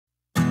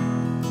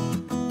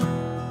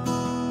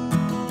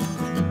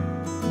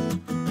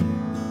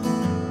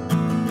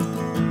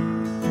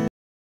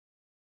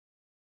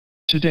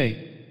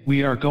Today,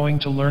 we are going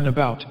to learn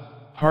about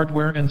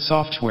hardware and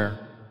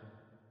software.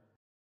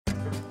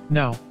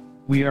 Now,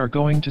 we are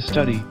going to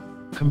study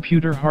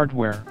computer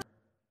hardware.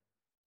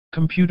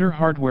 Computer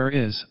hardware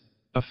is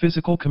a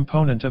physical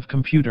component of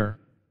computer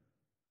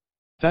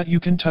that you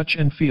can touch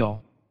and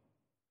feel.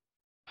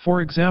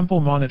 For example,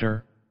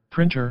 monitor,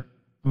 printer,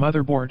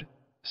 motherboard,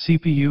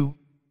 CPU,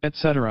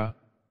 etc.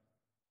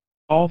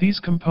 All these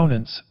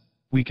components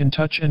we can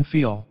touch and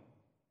feel.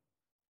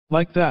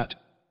 Like that,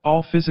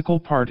 all physical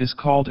part is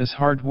called as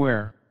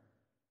hardware.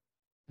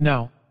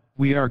 Now,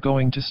 we are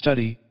going to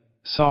study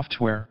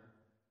software.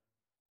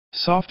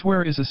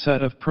 Software is a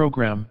set of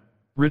program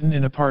written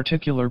in a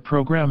particular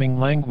programming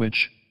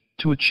language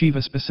to achieve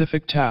a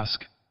specific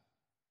task.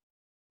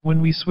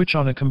 When we switch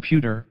on a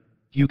computer,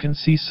 you can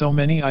see so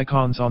many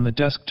icons on the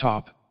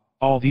desktop.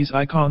 All these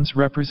icons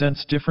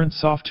represents different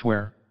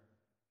software.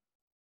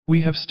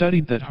 We have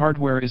studied that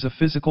hardware is a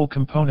physical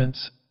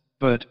components,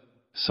 but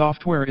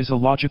software is a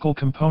logical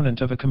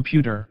component of a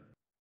computer.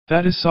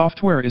 That is,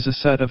 software is a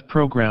set of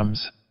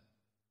programs.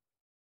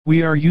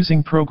 We are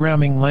using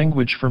programming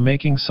language for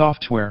making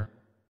software.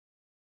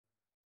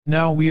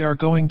 Now we are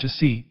going to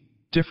see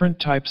different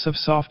types of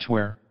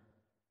software.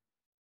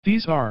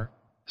 These are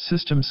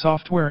system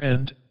software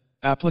and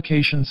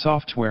application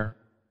software.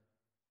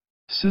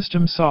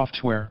 System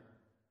software.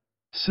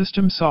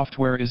 System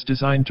software is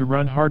designed to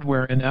run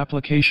hardware and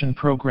application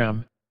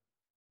program,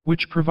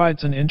 which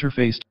provides an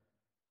interface,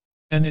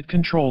 and it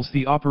controls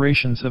the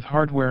operations of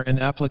hardware and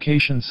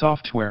application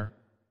software.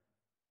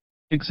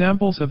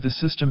 Examples of the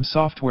system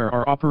software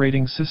are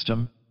operating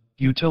system,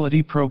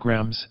 utility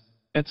programs,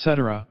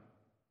 etc.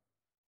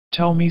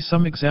 Tell me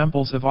some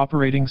examples of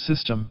operating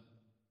system.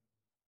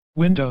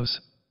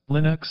 Windows,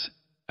 Linux,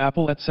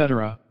 Apple,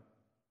 etc.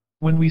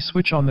 When we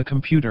switch on the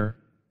computer,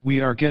 we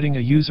are getting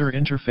a user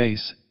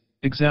interface,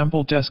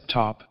 example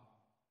desktop.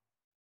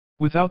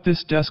 Without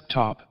this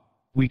desktop,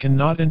 we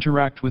cannot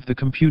interact with the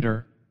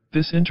computer.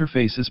 This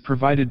interface is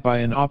provided by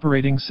an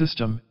operating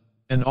system,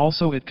 and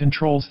also it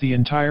controls the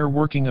entire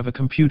working of a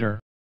computer.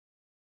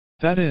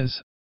 That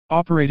is,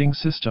 operating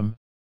system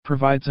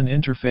provides an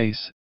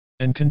interface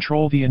and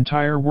control the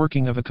entire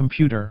working of a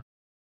computer.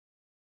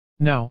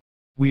 Now,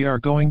 we are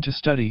going to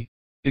study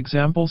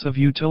examples of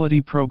utility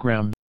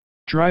programs,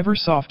 driver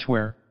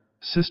software,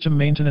 system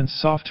maintenance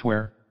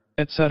software,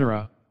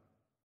 etc.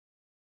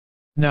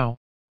 Now,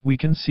 we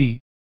can see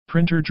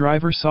printer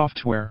driver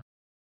software.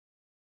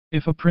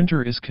 If a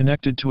printer is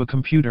connected to a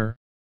computer,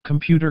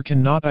 computer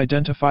cannot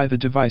identify the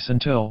device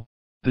until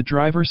the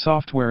driver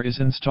software is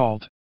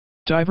installed.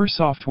 Driver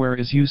software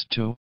is used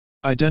to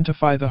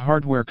identify the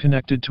hardware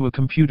connected to a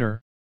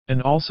computer,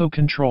 and also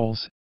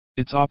controls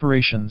its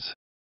operations.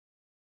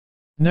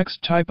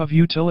 Next type of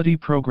utility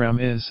program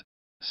is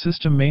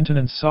system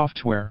maintenance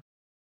software.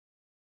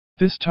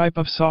 This type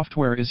of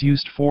software is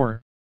used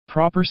for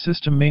proper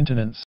system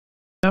maintenance.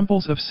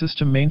 Examples of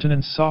system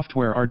maintenance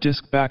software are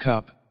disk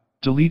backup,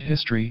 delete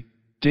history,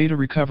 data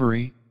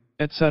recovery,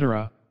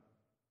 etc.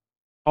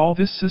 All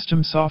this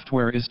system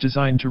software is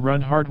designed to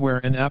run hardware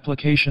and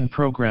application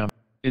program.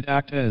 It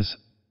acts as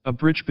a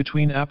bridge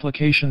between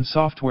application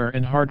software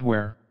and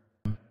hardware.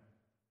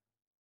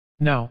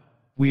 Now,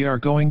 we are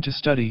going to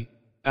study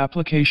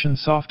application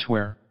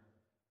software.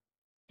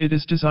 It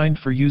is designed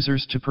for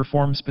users to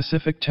perform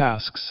specific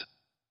tasks.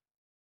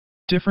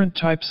 Different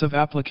types of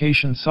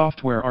application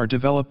software are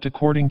developed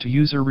according to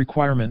user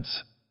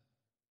requirements.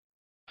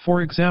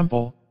 For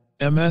example,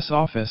 MS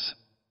Office,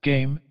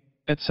 game,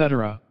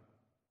 etc.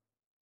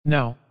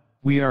 Now,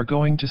 we are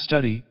going to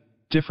study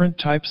different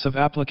types of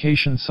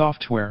application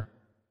software.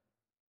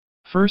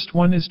 First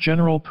one is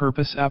general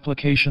purpose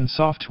application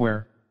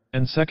software,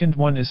 and second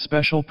one is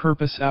special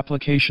purpose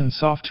application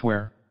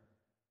software.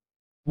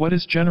 What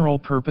is general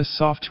purpose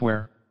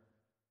software?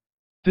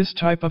 This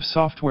type of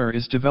software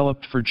is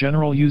developed for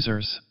general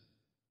users.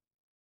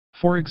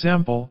 For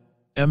example,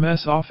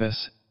 MS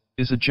Office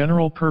is a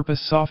general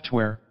purpose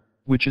software,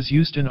 which is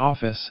used in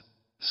office,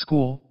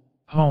 school,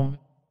 home,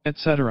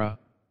 etc.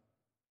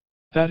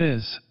 That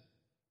is,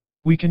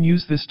 we can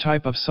use this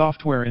type of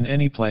software in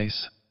any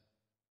place.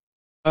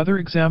 Other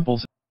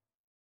examples: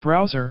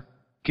 browser,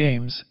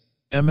 games,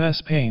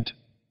 MS Paint,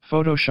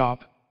 Photoshop,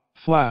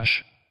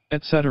 Flash,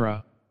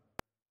 etc.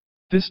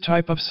 This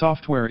type of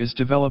software is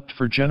developed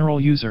for general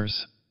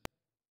users.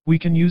 We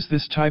can use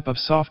this type of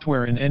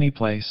software in any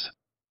place.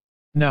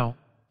 Now,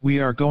 we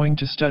are going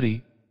to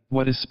study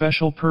what is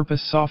special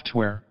purpose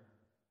software.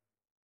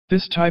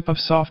 This type of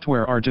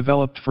software are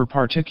developed for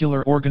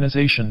particular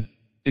organization,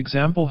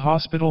 example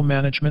hospital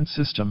management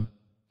system,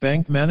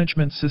 bank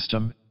management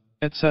system,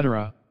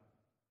 etc.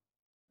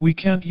 We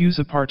can't use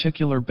a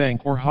particular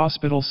bank or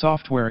hospital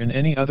software in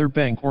any other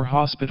bank or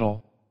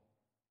hospital.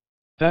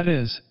 That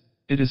is,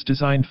 it is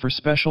designed for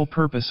special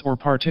purpose or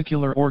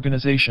particular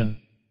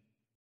organization.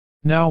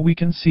 Now we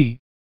can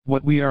see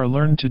what we are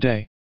learned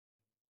today.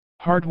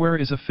 Hardware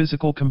is a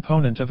physical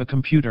component of a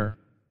computer.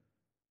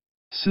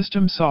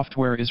 System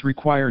software is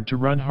required to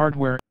run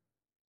hardware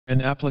and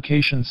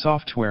application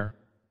software.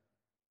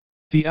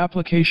 The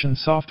application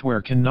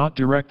software cannot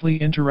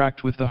directly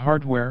interact with the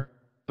hardware,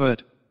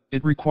 but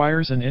it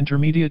requires an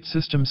intermediate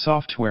system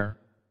software.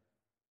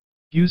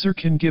 User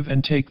can give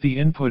and take the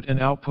input and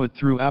output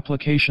through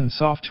application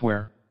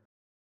software.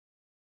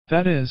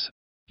 That is,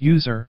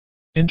 user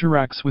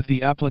interacts with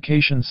the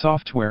application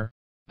software,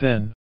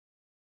 then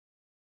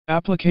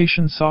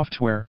application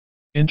software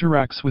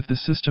interacts with the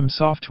system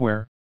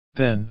software,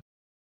 then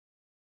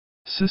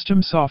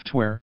system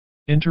software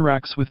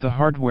interacts with the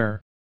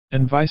hardware,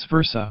 and vice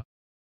versa.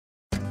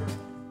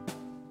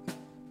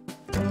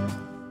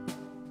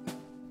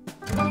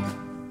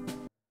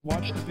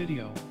 Watch the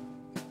video.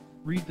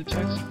 Read the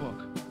textbook.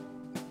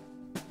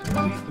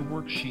 Complete the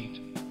worksheet.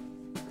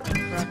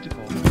 In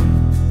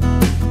practical.